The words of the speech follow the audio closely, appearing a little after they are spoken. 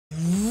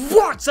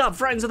What's up,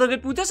 friends of the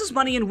good mood? This is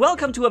Manni, and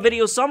welcome to a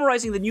video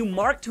summarizing the new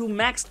Mk2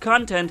 maxed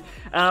content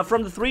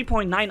from the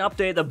 3.9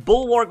 update, the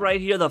Bulwark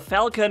right here, the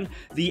Falcon,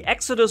 the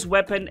Exodus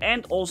weapon,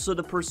 and also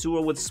the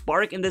Pursuer with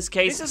Spark in this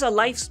case. This is a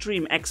live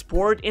stream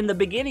export. In the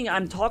beginning,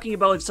 I'm talking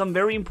about some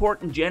very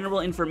important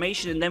general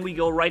information, and then we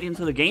go right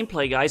into the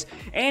gameplay, guys.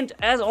 And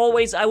as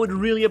always, I would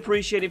really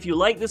appreciate if you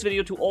like this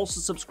video to also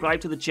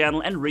subscribe to the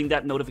channel and ring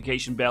that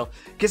notification bell,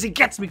 because it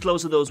gets me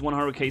close to those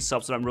 100k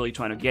subs that I'm really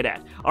trying to get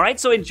at. Alright,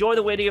 so enjoy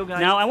the video, guys.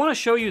 Now, I want to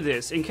show you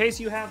this, in case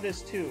you have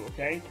this too,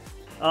 okay?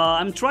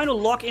 I'm trying to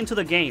log into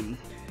the game,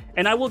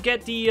 and I will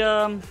get the,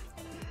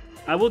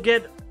 I will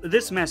get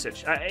this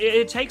message.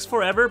 It takes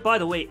forever. By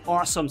the way,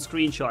 awesome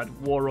screenshot,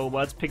 War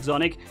Robots,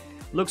 Pixonic.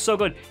 Looks so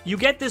good. You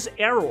get this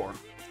error.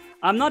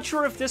 I'm not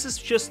sure if this is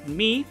just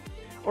me,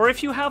 or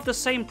if you have the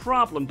same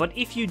problem, but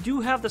if you do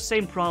have the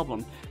same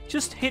problem,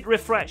 just hit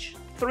refresh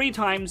 3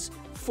 times,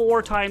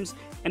 4 times,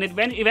 and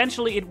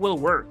eventually it will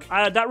work.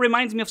 That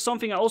reminds me of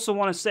something I also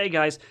want to say,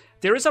 guys.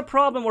 There is a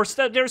problem, or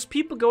there's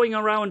people going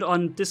around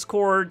on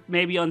Discord,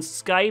 maybe on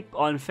Skype,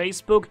 on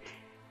Facebook,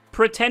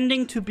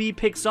 pretending to be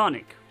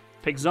Pixonic.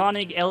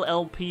 Pixonic,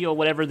 LLP, or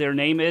whatever their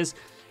name is.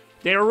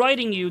 They're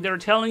writing you, they're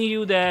telling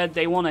you that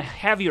they want to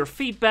have your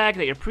feedback,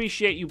 they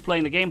appreciate you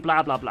playing the game,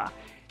 blah, blah, blah.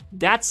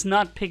 That's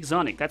not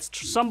Pixonic. That's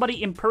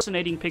somebody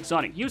impersonating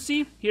Pixonic. You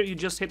see? Here, you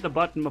just hit the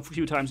button a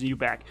few times and you're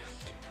back.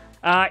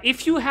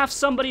 If you have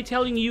somebody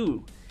telling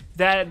you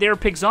that they're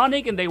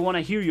Pixonic and they want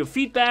to hear your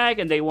feedback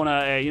and they want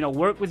to, you know,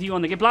 work with you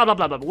on the game, blah, blah,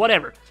 blah, blah,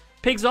 whatever.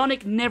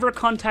 Pixonic never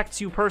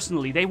contacts you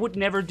personally. They would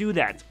never do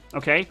that,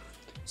 okay?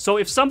 So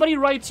if somebody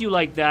writes you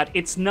like that,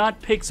 it's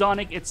not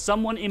Pixonic, it's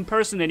someone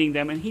impersonating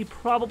them, and he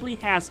probably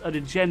has an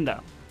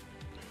agenda.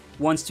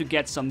 Wants to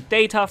get some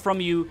data from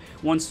you,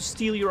 wants to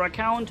steal your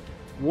account,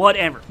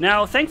 whatever.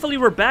 Now, thankfully,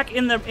 we're back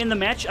in the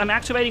match. I'm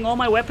activating all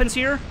my weapons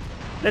here.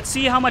 Let's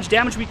see how much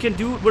damage we can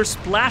do. We're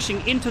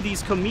splashing into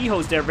these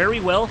Kamihos there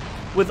very well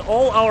with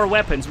all our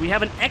weapons. We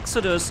have an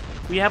Exodus,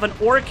 we have an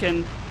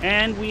Orkan,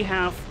 and we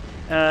have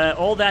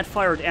all that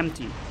fired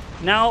empty.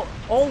 Now,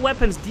 all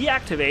weapons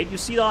deactivate. You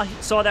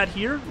saw that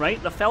here,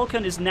 right? The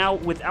Falcon is now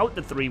without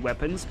the 3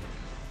 weapons,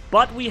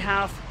 but we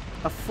have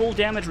a full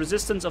damage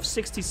resistance of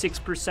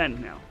 66%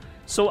 now.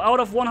 So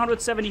out of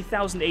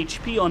 170,000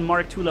 HP on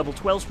Mk2 level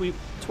 12,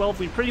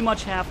 we pretty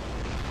much have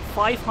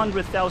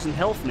 500,000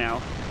 health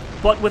now,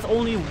 but with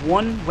only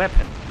 1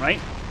 weapon, right?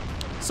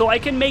 So I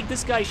can make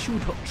this guy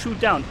shoot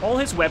down all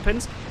his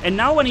weapons, and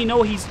now when I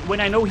know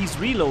he's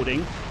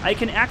reloading, I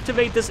can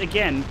activate this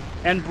again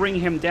and bring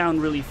him down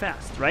really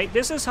fast, right?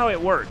 This is how it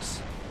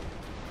works.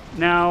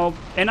 Now,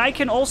 and I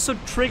can also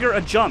trigger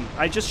a jump.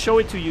 I just show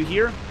it to you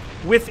here.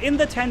 Within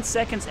the 10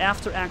 seconds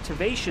after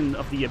activation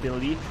of the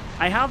ability,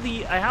 I have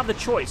the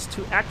choice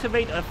to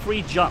activate a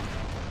free jump.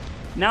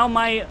 Now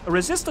my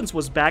resistance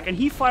was back, and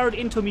he fired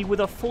into me with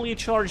a fully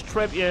charged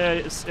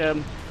Bulgazari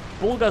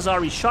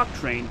shock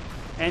train,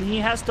 and he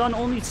has done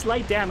only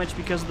slight damage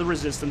because of the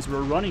resistance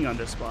we're running on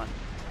this spot.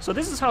 So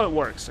this is how it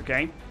works,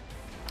 okay?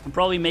 I'll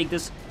probably make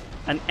this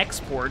an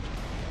export.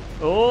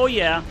 Oh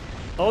yeah.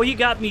 Oh, he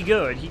got me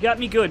good. He got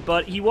me good,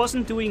 but he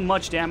wasn't doing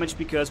much damage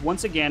because,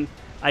 once again,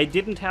 I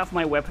didn't have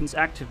my weapons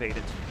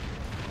activated.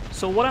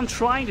 So what I'm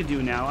trying to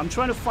do now, I'm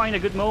trying to find a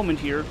good moment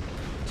here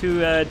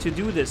to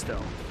do this,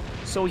 though.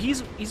 So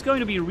he's going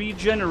to be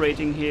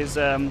regenerating his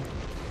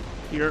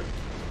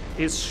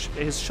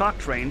his shock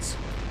trains.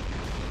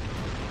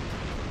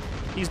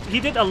 He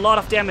did a lot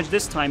of damage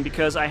this time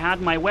because I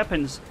had my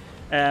weapons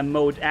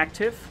mode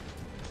active.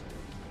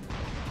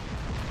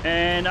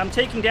 And I'm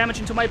taking damage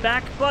into my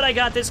back, but I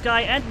got this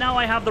guy, and now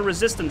I have the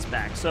resistance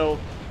back. So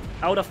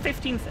out of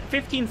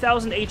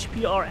 15,000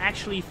 HP are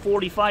actually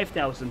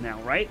 45,000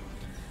 now, right?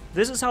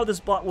 This is how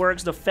this bot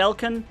works. The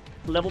Falcon,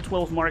 level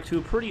 12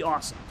 Mk2, pretty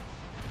awesome.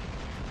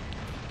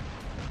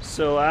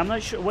 So I'm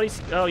not sure what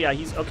he's... Oh yeah,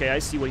 he's... Okay, I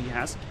see what he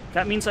has.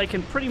 That means I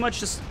can pretty much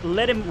just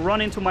let him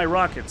run into my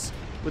rockets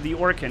with the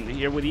Orkan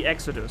here, with the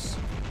Exodus.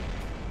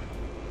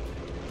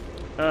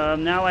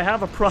 Now I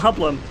have a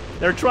problem.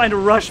 They're trying to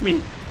rush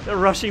me. They're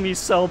rushing me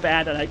so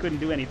bad that I couldn't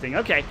do anything.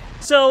 Okay,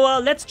 so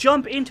let's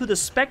jump into the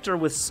Spectre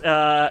with...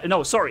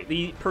 no, sorry,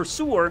 the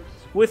Pursuer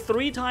with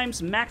 3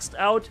 times maxed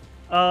out...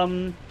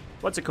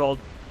 what's it called?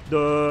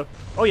 Oh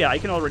yeah, I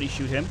can already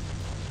shoot him.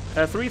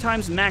 3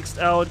 times maxed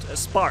out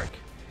Spark.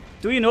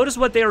 Do you notice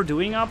what they are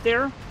doing up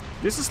there?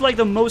 This is like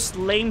the most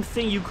lame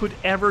thing you could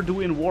ever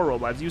do in War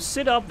Robots. You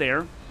sit up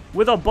there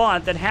with a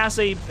bot that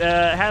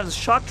has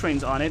shock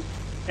trains on it,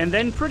 and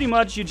then pretty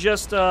much you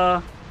just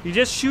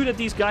shoot at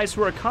these guys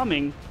who are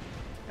coming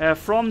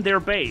from their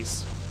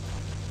base.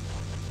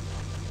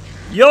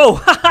 Yo,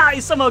 haha! I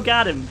somehow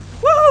got him.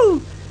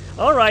 Woo!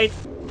 All right,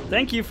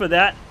 thank you for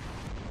that.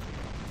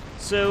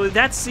 So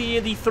that's the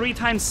 3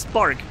 times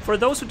Spark. For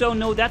those who don't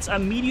know, that's a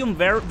medium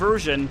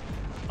version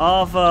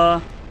of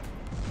the...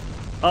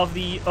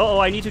 Uh-oh,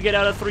 I need to get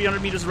out of 300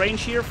 meters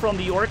range here from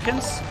the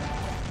Orkans.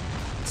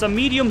 It's a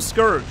medium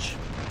Scourge,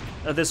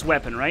 this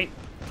weapon, right?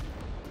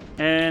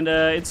 And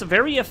it's a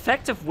very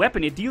effective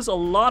weapon. It deals a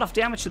lot of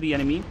damage to the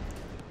enemy.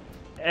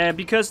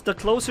 because the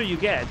closer you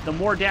get, the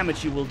more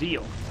damage you will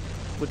deal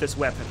with this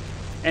weapon.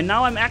 And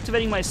now I'm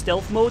activating my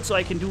stealth mode, so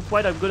I can do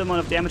quite a good amount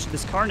of damage to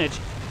this Carnage.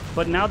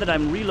 But now that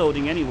I'm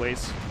reloading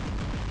anyways,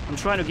 I'm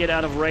trying to get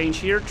out of range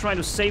here, trying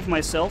to save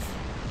myself.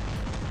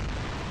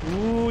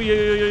 Ooh,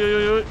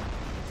 yeah.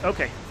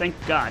 Okay, thank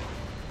God.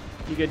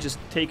 You get just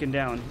taken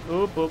down.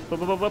 Oop.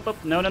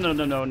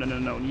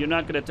 No. You're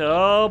not gonna...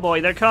 Oh,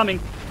 boy, they're coming.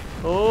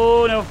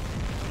 Oh, no.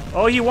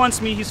 Oh, he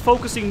wants me. He's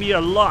focusing me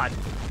a lot.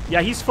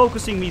 Yeah, he's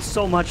focusing me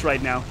so much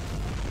right now.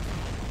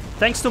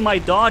 Thanks to my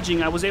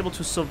dodging, I was able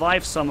to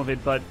survive some of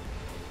it, but...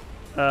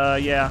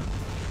 yeah.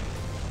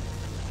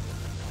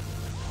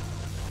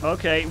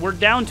 Okay, we're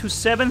down to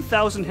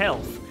 7,000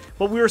 health.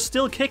 But we're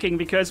still kicking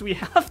because we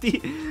have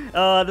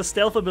the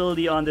stealth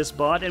ability on this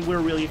bot, and we're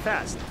really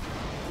fast.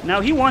 Now,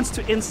 he wants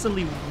to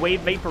instantly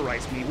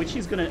vaporize me, which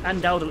he's gonna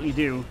undoubtedly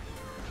do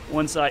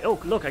once I... Oh,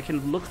 look, I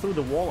can look through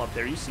the wall up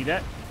there. You see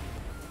that?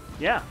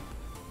 Yeah.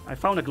 I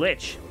found a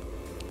glitch.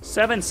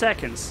 7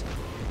 seconds.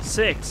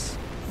 6,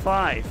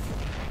 5,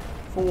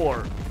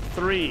 4,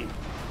 3,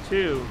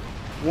 2,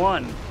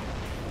 1.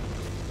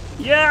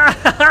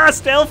 Yeah!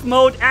 Stealth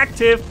mode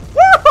active!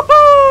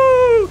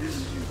 Woohoo!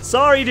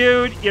 Sorry,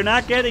 dude. You're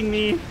not getting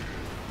me.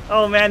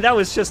 Oh, man, that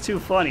was just too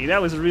funny.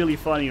 That was really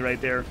funny right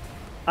there.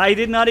 I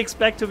did not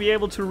expect to be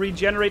able to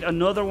regenerate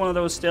another one of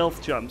those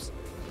stealth jumps.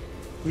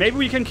 Maybe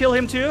we can kill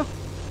him too?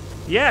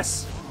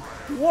 Yes!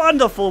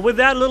 Wonderful, with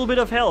that little bit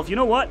of health. You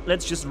know what?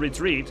 Let's just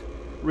retreat.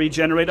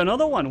 Regenerate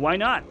another one, why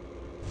not?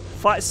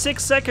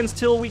 6 seconds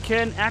till we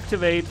can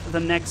activate the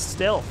next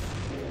stealth.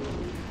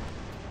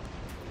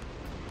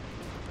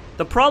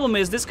 The problem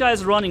is this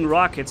guy's running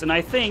rockets, and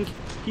I think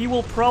he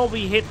will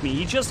probably hit me.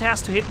 He just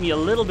has to hit me a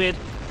little bit.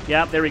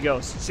 Yeah, there he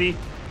goes. See?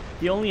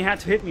 He only had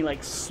to hit me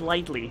like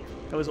slightly.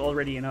 That was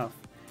already enough.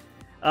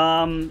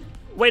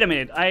 Wait a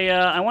minute.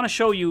 I want to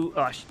show you...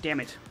 Oh, damn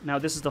it. Now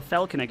this is the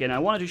Falcon again. I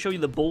wanted to show you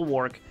the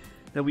Bulwark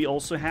that we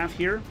also have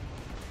here.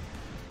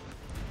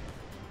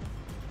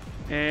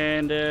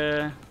 And,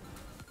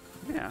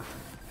 yeah.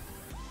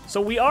 So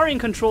we are in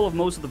control of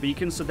most of the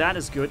beacons, so that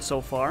is good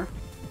so far.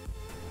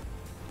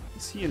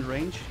 Is he in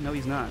range? No,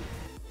 he's not.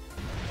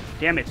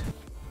 Damn it.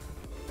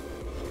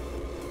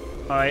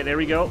 Alright, there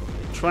we go.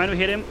 Trying to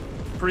hit him.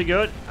 Pretty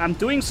good. I'm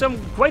doing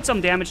quite some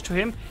damage to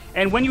him.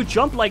 And when you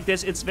jump like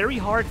this, it's very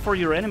hard for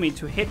your enemy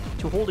to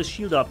hold his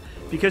shield up,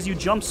 because you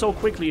jump so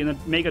quickly and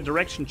make a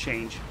direction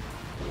change.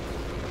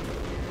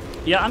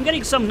 Yeah, I'm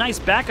getting some nice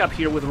backup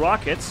here with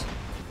rockets.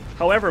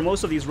 However,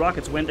 most of these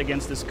rockets went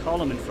against this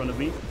column in front of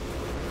me.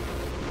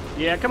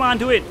 Yeah, come on,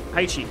 do it,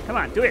 Haichi. Come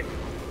on, do it.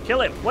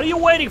 Kill him. What are you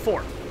waiting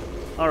for?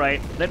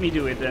 Alright, let me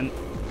do it then.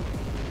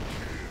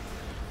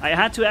 I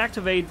had to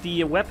activate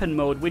the weapon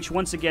mode, which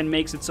once again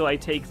makes it so I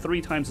take 3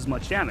 times as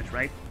much damage,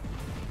 right?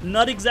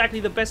 Not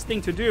exactly the best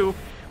thing to do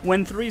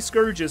when 3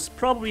 Scourges,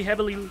 probably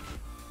heavily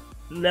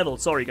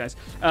leveled, sorry guys,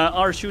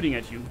 are shooting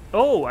at you.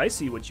 Oh, I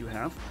see what you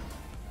have.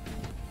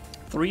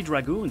 3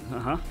 Dragoon,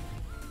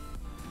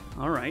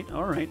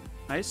 Alright.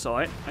 I saw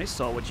it. I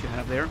saw what you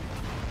have there.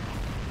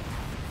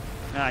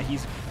 Ah,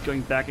 he's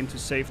going back into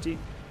safety.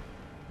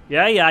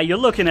 Yeah, you're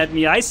looking at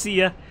me. I see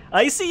ya.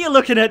 I see you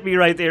looking at me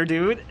right there,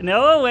 dude.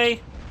 No way.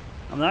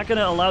 I'm not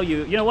gonna allow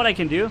you. You know what I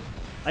can do?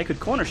 I could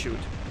corner shoot.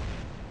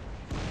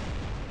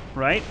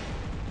 Right?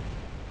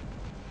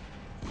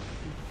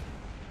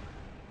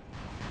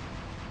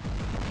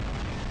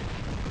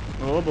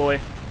 Oh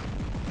boy.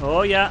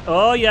 Oh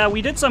yeah,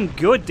 we did some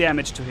good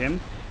damage to him,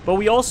 but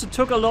we also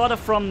took a lot of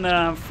from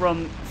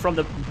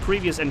the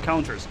previous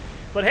encounters.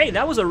 But hey,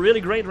 that was a really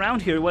great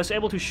round here. I was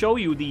able to show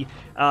you the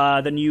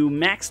new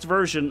maxed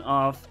version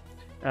of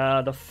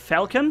the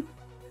Falcon,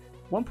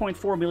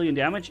 1.4 million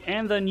damage,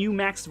 and the new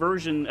maxed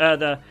version,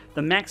 the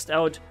maxed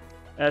out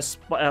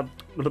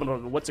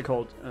what's it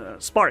called?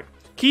 Spark.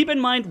 Keep in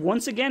mind,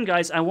 once again,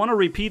 guys, I want to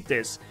repeat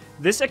this.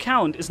 This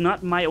account is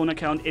not my own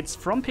account. It's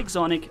from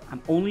Pixonic.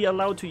 I'm only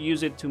allowed to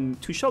use it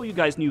to show you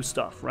guys new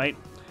stuff, right?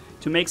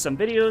 To make some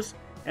videos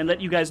and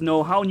let you guys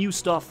know how new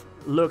stuff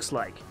looks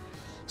like.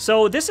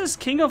 So this is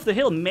King of the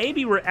Hill.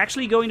 Maybe we're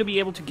actually going to be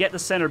able to get the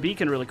center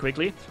beacon really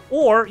quickly.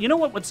 Or, you know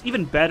what's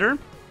even better?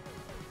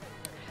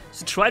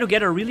 So try to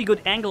get a really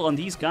good angle on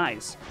these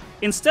guys.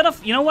 Instead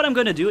of, you know what I'm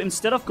going to do?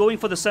 Instead of going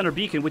for the center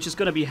beacon, which is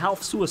going to be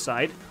half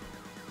suicide,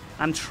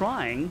 I'm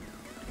trying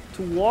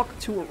to walk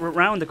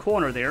around the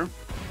corner there.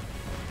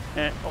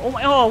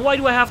 Oh, why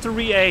do I have to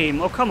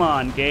re-aim? Oh, come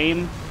on,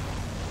 game.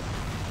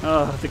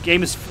 The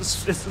game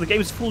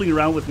is fooling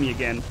around with me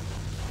again.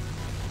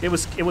 It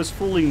was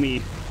fooling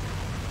me,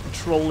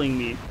 trolling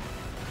me.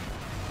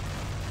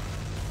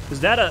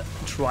 Is that a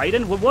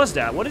Trident? What was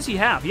that? What does he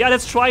have? Yeah,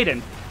 that's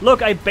Trident.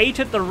 Look, I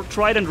baited the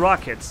Trident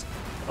rockets.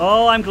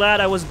 Oh, I'm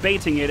glad I was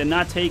baiting it and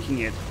not taking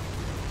it.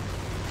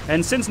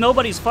 And since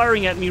nobody's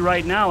firing at me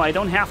right now, I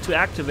don't have to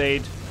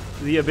activate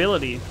the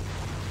ability.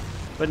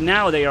 But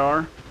now they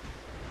are.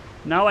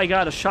 Now I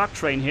got a shock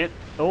train hit.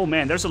 Oh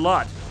man, there's a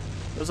lot.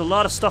 There's a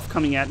lot of stuff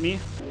coming at me.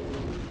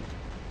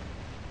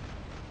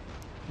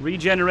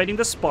 Regenerating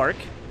the spark.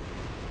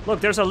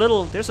 Look, there's a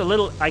little,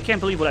 I can't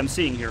believe what I'm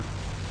seeing here.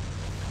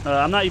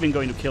 I'm not even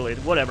going to kill it.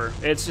 Whatever.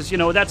 It's just, you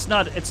know, it's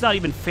not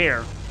even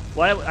fair.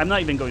 Why? I'm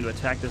not even going to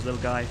attack this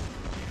little guy.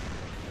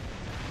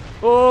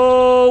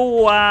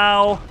 Oh,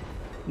 wow.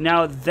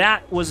 Now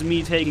that was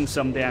me taking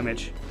some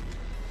damage.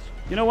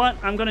 You know what?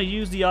 I'm gonna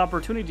use the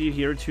opportunity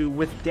here to,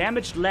 with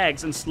damaged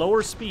legs and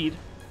slower speed,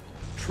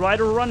 try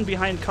to run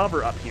behind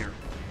cover up here.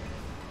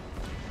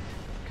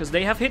 Because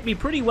they have hit me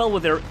pretty well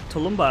with their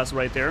Tulumbas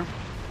right there.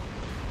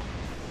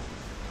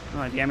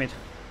 Oh, damn it.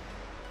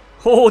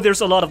 Oh,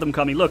 there's a lot of them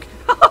coming. Look.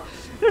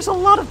 There's a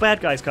lot of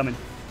bad guys coming.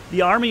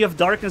 The army of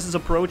darkness is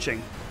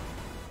approaching.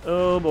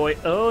 Oh, boy.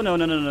 Oh, no.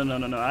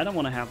 I don't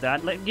want to have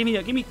that.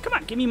 Come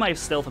on, give me my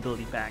stealth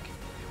ability back.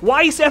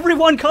 Why is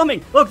everyone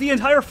coming? Look, the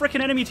entire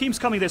freaking enemy team's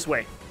coming this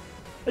way.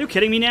 Are you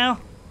kidding me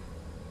now?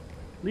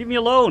 Leave me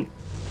alone.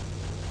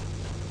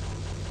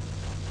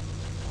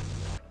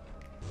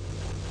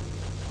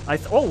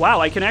 Oh, wow,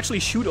 I can actually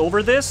shoot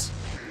over this?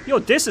 Yo,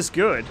 this is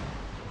good.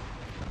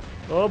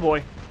 Oh,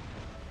 boy.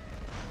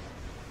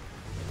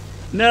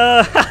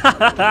 No!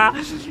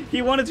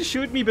 He wanted to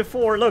shoot me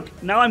before.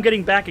 Look, now I'm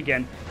getting back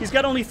again. He's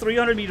got only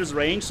 300 meters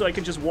range, so I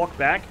can just walk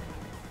back.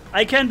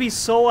 I can be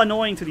so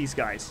annoying to these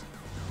guys.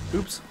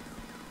 Oops.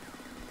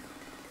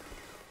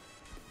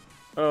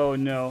 Oh,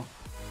 no.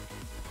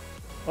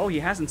 Oh, he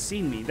hasn't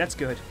seen me. That's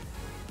good.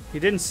 He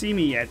didn't see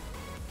me yet.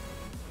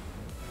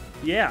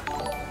 Yeah.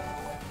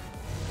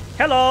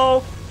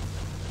 Hello!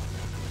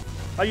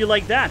 How you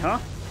like that, huh?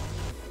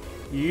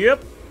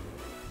 Yep.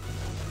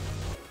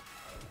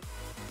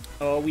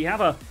 Oh, we have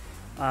a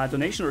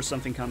donation or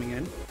something coming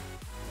in.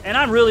 And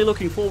I'm really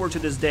looking forward to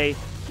this day.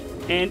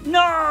 And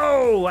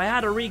no! I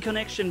had a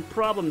reconnection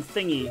problem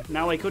thingy.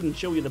 Now I couldn't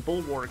show you the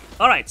Bulwark.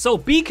 Alright, so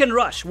Beacon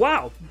Rush.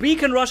 Wow,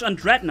 Beacon Rush on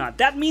Dreadnought.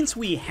 That means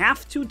we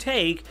have to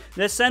take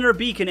the center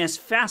beacon as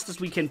fast as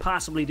we can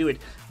possibly do it.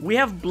 We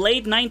have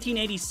Blade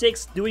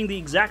 1986 doing the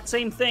exact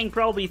same thing,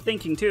 probably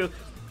thinking too,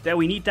 that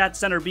we need that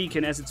center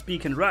beacon as its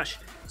Beacon Rush.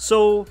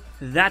 So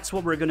that's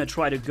what we're gonna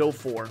try to go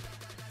for.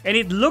 And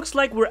it looks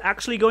like we're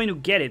actually going to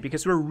get it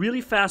because we're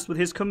really fast with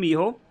his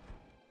Kamiho.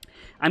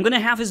 I'm gonna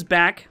have his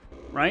back.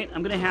 Right?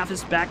 I'm gonna have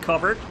his back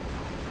covered.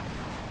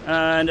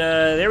 And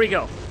there we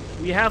go.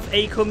 We have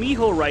a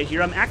Kamiho right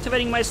here. I'm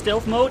activating my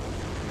stealth mode.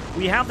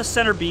 We have the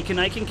center beacon.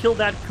 I can kill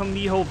that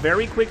Kamiho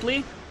very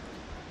quickly.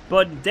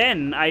 But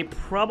then I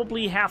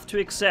probably have to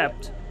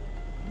accept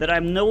that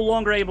I'm no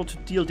longer able to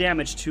deal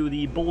damage to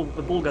the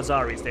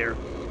Bulgazaris there.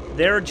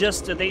 They're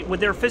just, with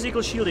their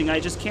physical shielding, I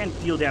just can't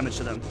deal damage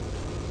to them.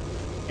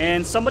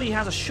 And somebody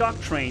has a shock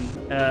train,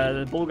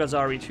 the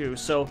Bulgazari too.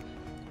 So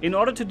in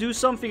order to do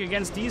something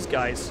against these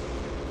guys...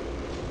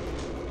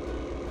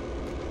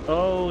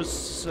 Oh,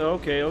 so,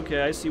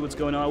 okay, I see what's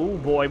going on. Oh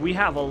boy, we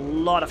have a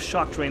lot of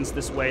shock trains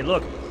this way.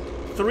 Look,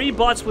 3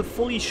 bots with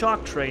fully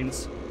shock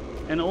trains,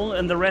 and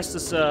the rest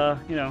is,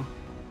 you know...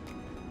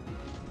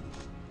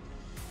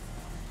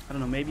 I don't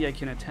know, maybe I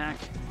can attack.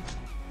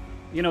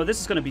 You know, this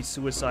is gonna be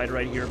suicide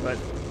right here, but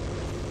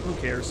who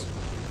cares?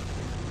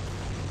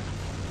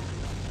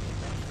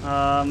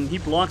 He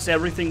blocks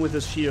everything with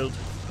his shield.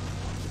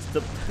 It's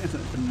the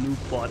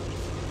noob bot,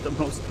 the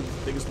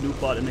biggest noob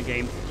bot in the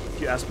game.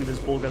 If you ask me, this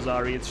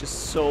Bulgazari, it's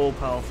just so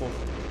powerful.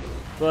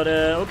 But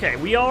okay,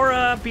 we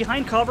are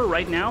behind cover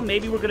right now.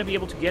 Maybe we're gonna be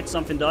able to get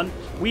something done.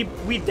 We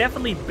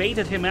definitely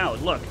baited him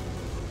out. Look,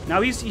 now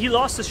he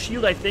lost his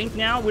shield. I think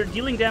now we're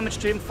dealing damage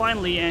to him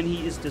finally, and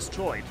he is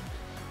destroyed.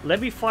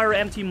 Let me fire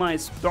empty my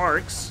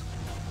sparks,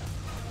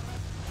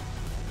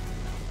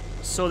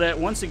 so that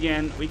once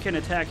again we can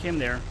attack him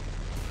there.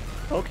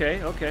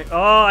 Okay.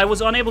 Oh, I was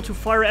unable to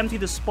fire empty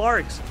the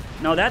sparks.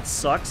 Now that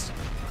sucks.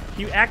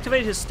 He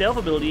activated his stealth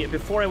ability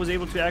before I was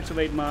able to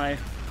activate my...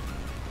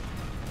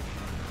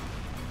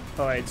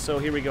 Alright, so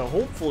here we go.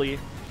 Hopefully...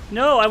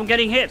 No, I'm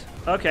getting hit.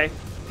 Okay,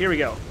 here we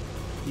go.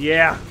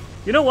 Yeah.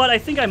 You know what? I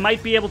think I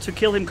might be able to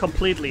kill him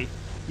completely.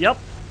 Yep.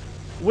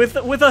 With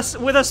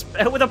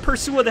a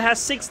pursuer that has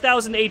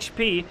 6,000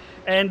 HP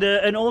and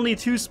only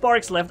 2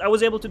 sparks left, I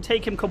was able to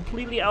take him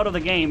completely out of the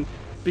game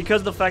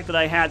because of the fact that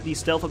I had the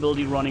stealth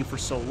ability running for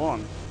so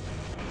long.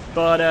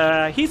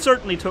 But he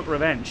certainly took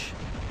revenge.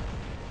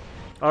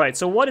 Alright,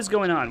 so what is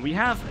going on? We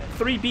have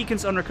 3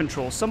 beacons under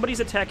control. Somebody's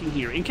attacking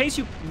here. In case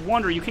you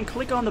wonder, you can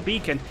click on the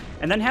beacon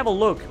and then have a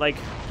look. Like,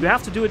 you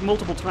have to do it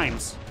multiple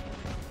times.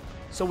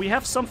 So we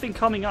have something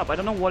coming up. I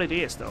don't know what it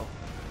is, though.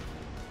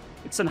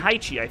 It's an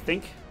Haichi, I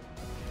think.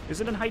 Is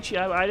it an Haichi?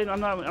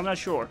 I'm not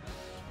sure.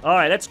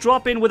 Alright, let's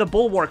drop in with a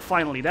Bulwark,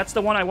 finally. That's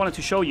the one I wanted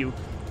to show you.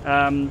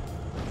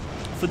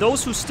 For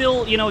those who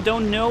still, you know,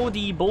 don't know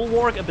the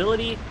Bulwark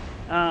ability,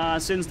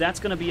 since that's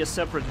going to be a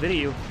separate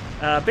video...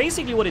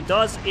 basically what it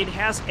does, it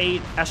has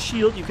a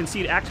shield. You can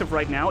see it active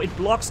right now. It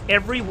blocks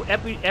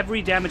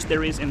every damage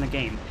there is in the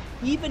game.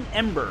 Even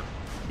Ember,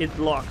 it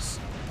blocks.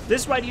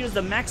 This right here is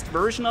the maxed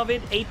version of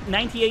it,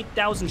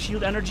 98,000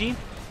 shield energy,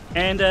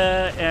 and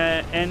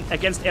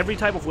against every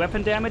type of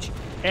weapon damage.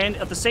 And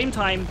at the same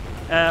time,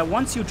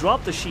 once you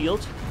drop the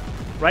shield,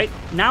 right,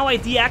 now I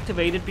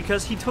deactivate it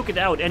because he took it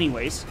out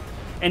anyways.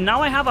 And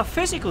now I have a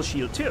physical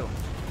shield too.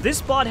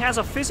 This bot has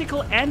a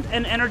physical and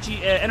an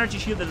energy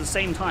shield at the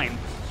same time,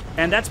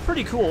 and that's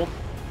pretty cool.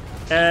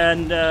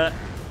 And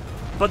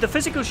but the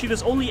physical shield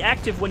is only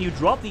active when you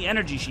drop the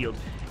energy shield,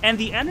 and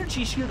the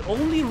energy shield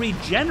only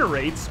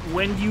regenerates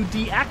when you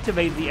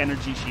deactivate the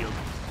energy shield.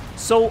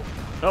 So,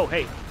 oh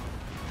hey.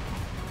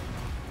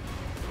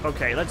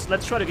 Okay,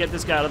 let's try to get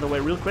this guy out of the way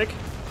real quick.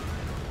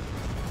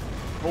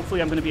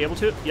 Hopefully I'm gonna be able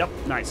to. Yep,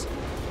 nice.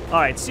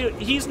 Alright, so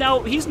he's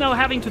now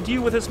having to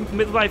deal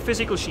with my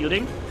physical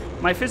shielding.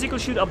 My physical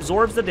shield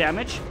absorbs the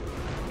damage.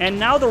 And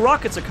now the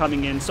rockets are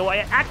coming in, so I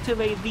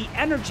activate the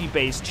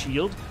energy-based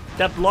shield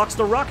that blocks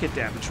the rocket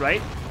damage,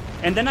 right?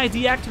 And then I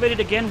deactivate it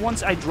again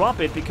once I drop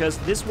it, because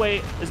this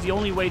way is the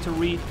only way to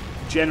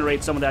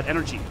regenerate some of that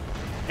energy.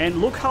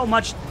 And look how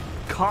much,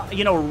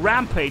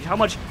 rampage, how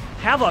much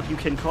havoc you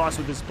can cause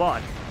with this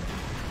bot.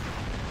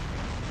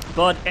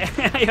 But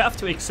I have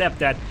to accept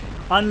that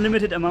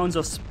unlimited amounts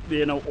of,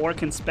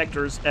 Orkan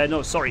Spectres,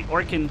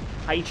 Orkan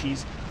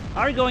Haichis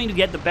are going to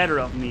get the better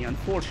of me,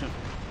 unfortunately.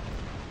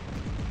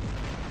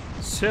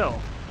 So,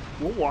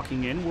 we're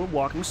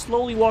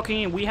slowly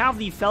walking in. We have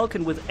the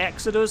Falcon with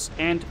Exodus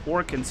and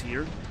Orkans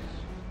here,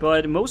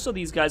 but most of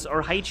these guys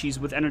are Haichis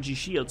with energy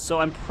shields,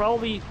 so it's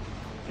probably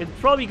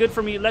good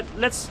for me. Let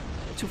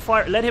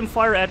him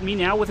fire at me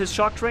now with his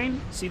shock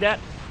train. See that?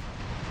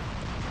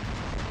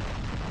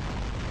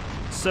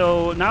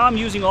 So now I'm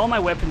using all my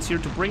weapons here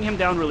to bring him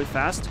down really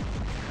fast,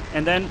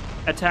 and then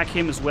attack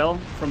him as well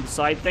from the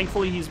side.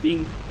 Thankfully, he's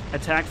being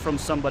attacked from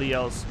somebody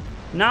else.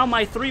 Now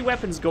my 3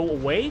 weapons go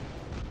away,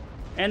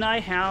 and I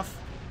have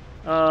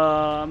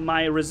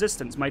my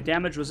resistance, my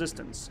damage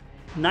resistance.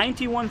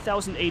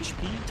 91,000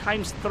 HP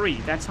times 3.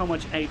 That's how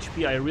much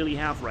HP I really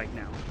have right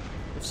now,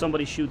 if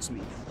somebody shoots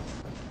me.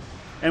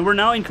 And we're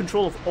now in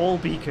control of all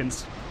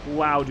beacons.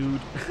 Wow, dude.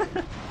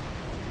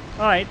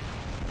 Alright.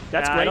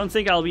 That's great. I don't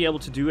think I'll be able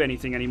to do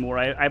anything anymore.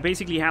 I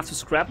basically have to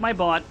scrap my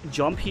bot,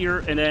 jump here,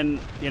 and then,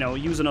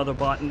 use another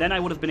bot, and then I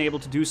would have been able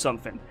to do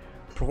something.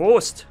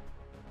 Prost!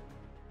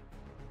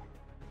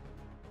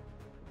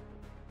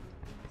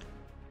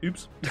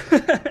 Oops.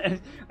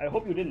 I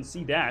hope you didn't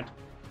see that.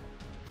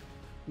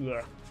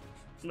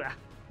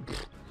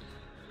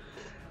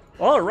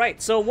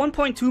 Alright, so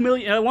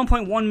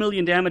 1.1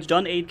 million damage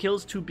done, 8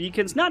 kills, 2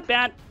 beacons, not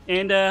bad.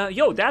 And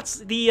that's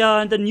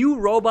the new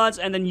robots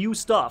and the new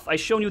stuff. I've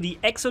shown you the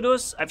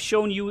Exodus, I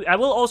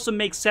will also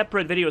make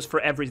separate videos for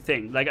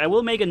everything. Like, I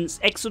will make an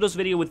Exodus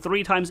video with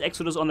 3 times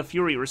Exodus on the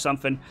Fury or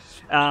something,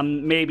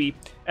 maybe.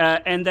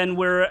 And then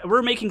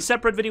we're making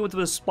separate video with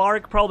the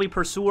Spark, probably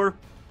Pursuer.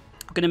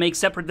 Gonna make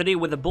separate video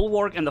with the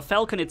Bulwark and the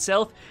Falcon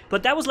itself,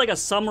 but that was like a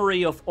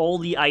summary of all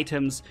the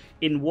items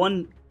in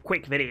one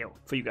quick video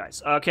for you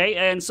guys, okay?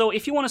 And so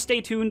if you want to stay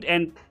tuned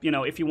and,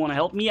 if you want to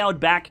help me out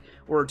back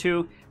or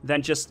 2,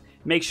 then just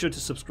make sure to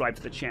subscribe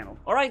to the channel.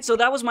 Alright, so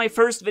that was my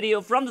first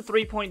video from the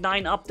 3.9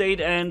 update,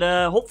 and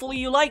hopefully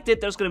you liked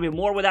it. There's gonna be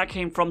more where that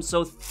came from,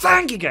 so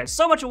thank you guys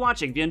so much for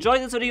watching. If you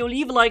enjoyed this video,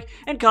 leave a like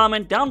and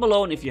comment down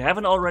below, and if you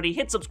haven't already,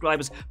 hit subscribe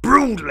as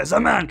brutal as a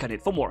man can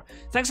hit for more.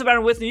 Thanks for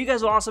bearing with me. You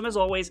guys are awesome as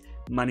always.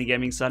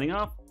 Manni-Gaming signing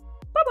off.